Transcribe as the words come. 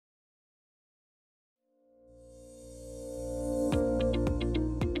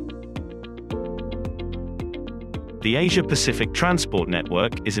The Asia-Pacific Transport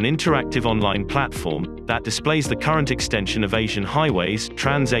Network is an interactive online platform that displays the current extension of Asian highways,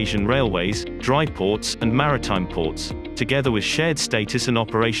 trans-Asian railways, dry ports, and maritime ports, together with shared status and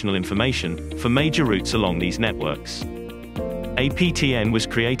operational information for major routes along these networks. APTN was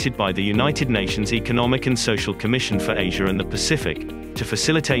created by the United Nations Economic and Social Commission for Asia and the Pacific to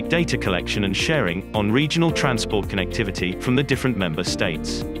facilitate data collection and sharing on regional transport connectivity from the different member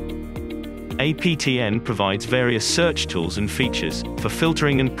states. APTN provides various search tools and features for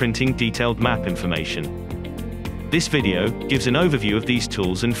filtering and printing detailed map information. This video gives an overview of these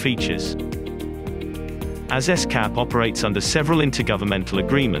tools and features. As ESCAP operates under several intergovernmental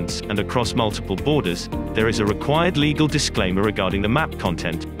agreements and across multiple borders, there is a required legal disclaimer regarding the map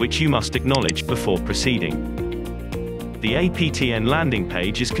content, which you must acknowledge before proceeding. The APTN landing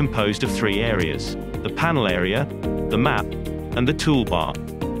page is composed of three areas: the panel area, the map, and the toolbar.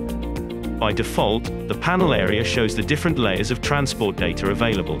 By default, the panel area shows the different layers of transport data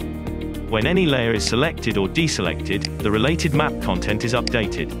available. When any layer is selected or deselected, the related map content is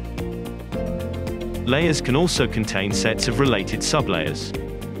updated. Layers can also contain sets of related sublayers.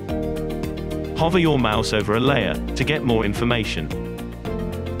 Hover your mouse over a layer to get more information.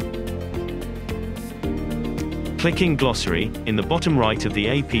 Clicking Glossary in the bottom right of the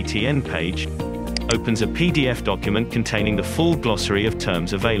APTN page opens a PDF document containing the full glossary of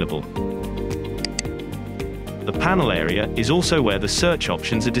terms available. The panel area is also where the search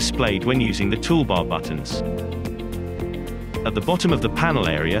options are displayed when using the toolbar buttons. At the bottom of the panel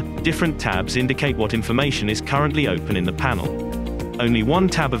area, different tabs indicate what information is currently open in the panel. Only one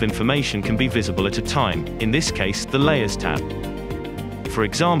tab of information can be visible at a time, in this case, the Layers tab. For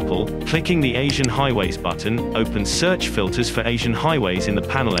example, clicking the Asian Highways button opens search filters for Asian highways in the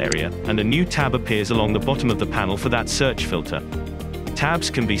panel area, and a new tab appears along the bottom of the panel for that search filter.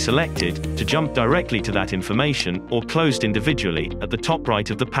 Tabs can be selected to jump directly to that information, or closed individually at the top right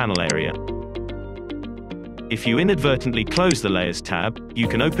of the panel area. If you inadvertently close the Layers tab, you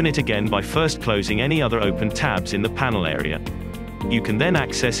can open it again by first closing any other open tabs in the panel area. You can then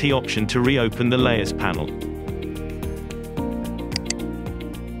access the option to reopen the Layers panel.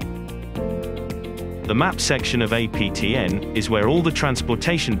 The Map section of APTN is where all the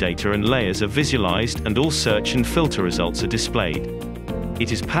transportation data and layers are visualized and all search and filter results are displayed.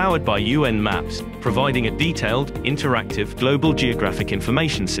 It is powered by UN Maps, providing a detailed, interactive, global geographic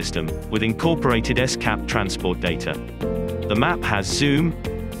information system, with incorporated ESCAP transport data. The map has zoom,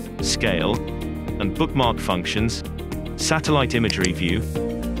 scale, and bookmark functions, satellite imagery view,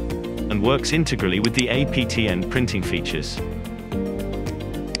 and works integrally with the APTN printing features.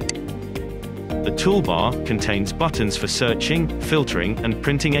 The toolbar contains buttons for searching, filtering, and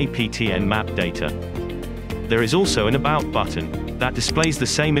printing APTN map data. There is also an About button that displays the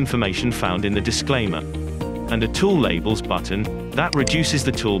same information found in the disclaimer, and a Tool Labels button that reduces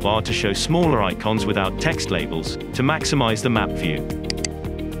the toolbar to show smaller icons without text labels, to maximize the map view.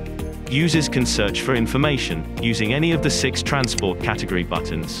 Users can search for information using any of the 6 transport category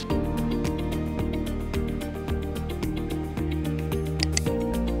buttons.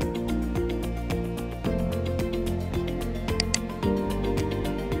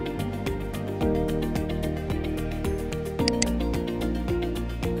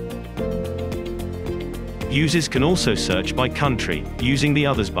 Users can also search by country, using the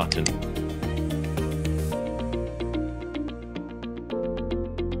Others button.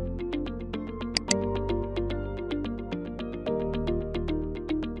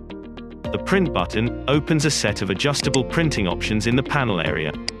 The Print button opens a set of adjustable printing options in the panel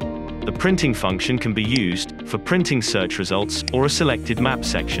area. The printing function can be used for printing search results or a selected map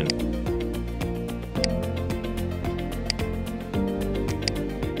section.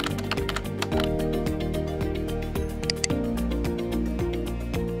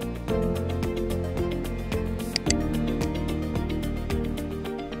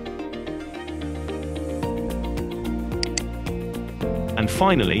 And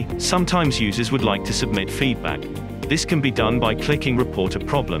finally, sometimes users would like to submit feedback. This can be done by clicking Report a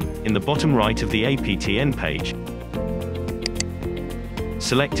Problem in the bottom right of the APTN page,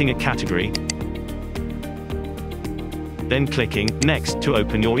 selecting a category, then clicking Next to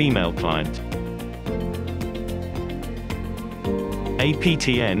open your email client.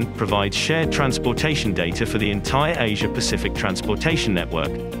 APTN provides shared transportation data for the entire Asia-Pacific transportation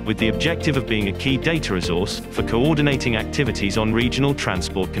network, with the objective of being a key data resource for coordinating activities on regional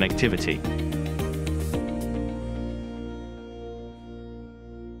transport connectivity.